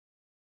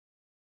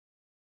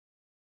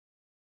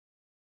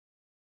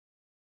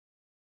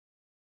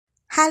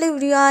Hello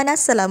everyone,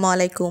 Assalamu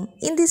alaikum.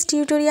 In this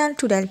tutorial,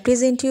 today I'll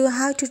present you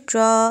how to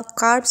draw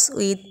curves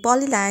with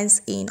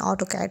polylines in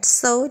AutoCAD.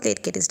 So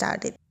let's get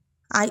started.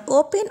 I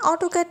open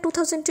AutoCAD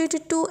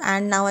 2022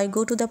 and now I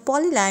go to the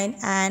polyline,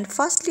 and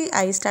firstly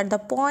I start the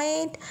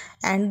point,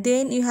 and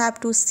then you have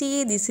to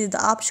see this is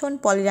the option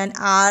polyline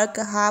arc,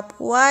 half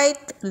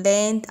white,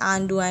 length,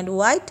 undo and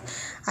white.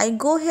 I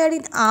go here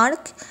in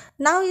arc.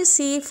 Now you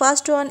see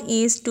first one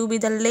is to be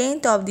the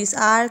length of this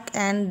arc,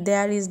 and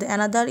there is the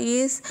another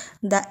is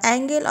the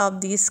angle of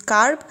this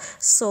curve.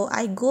 So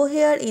I go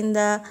here in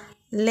the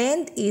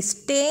length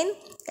is 10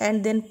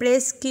 and then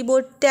press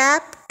keyboard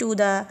tab to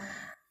the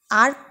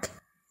arc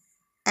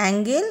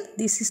angle,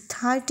 this is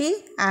 30,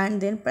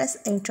 and then press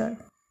enter.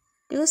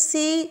 You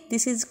see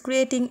this is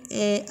creating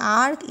a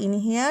arc in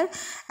here.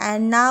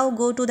 And now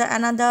go to the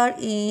another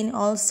in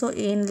also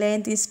in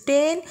length is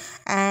 10,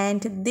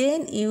 and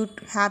then you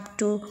have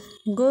to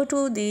go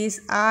to this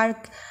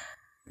arc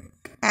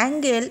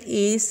angle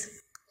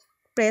is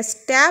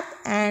press tab,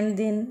 and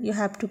then you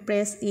have to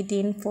press it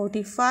in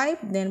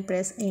 45, then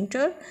press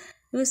enter.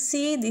 You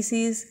see this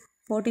is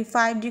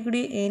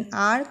 45-degree in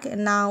arc.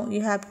 Now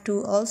you have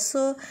to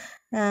also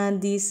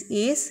this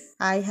is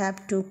I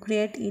have to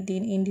create it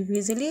in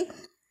individually,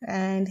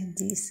 and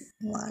this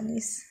one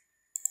is.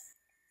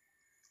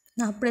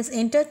 Now press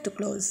enter to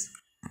close.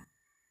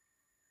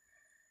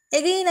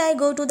 Again I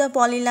go to the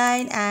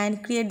polyline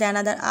and create the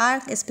another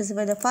arc,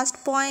 specify the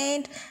first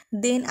point,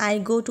 then I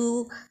go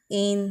to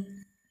in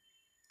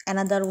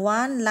another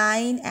one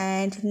line,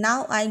 and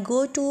now I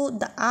go to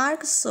the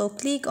arc. So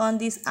click on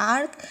this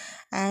arc,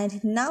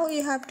 and now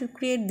you have to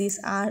create this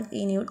arc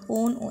in your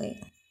own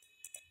way.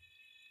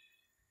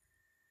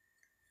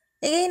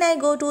 Again I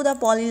go to the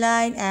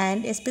polyline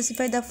and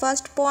specify the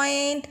first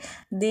point,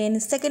 then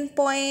second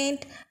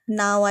point.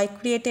 Now I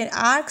create an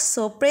arc,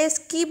 so press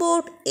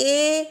keyboard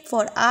A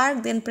for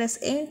arc, then press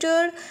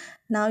enter.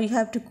 Now you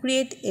have to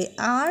create a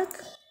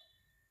arc.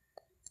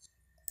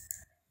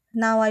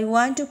 Now I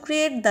want to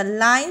create the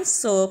line,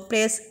 so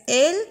press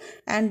L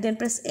and then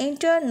press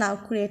enter. Now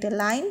create a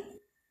line.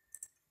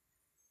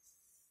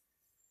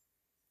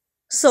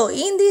 So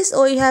in this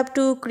way you have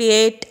to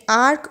create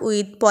arc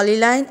with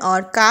polyline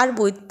or curve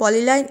with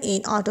polyline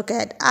in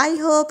AutoCAD. I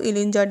hope you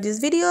enjoyed this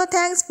video.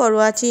 Thanks for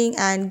watching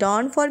and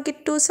don't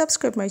forget to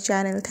subscribe my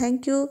channel.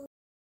 Thank you.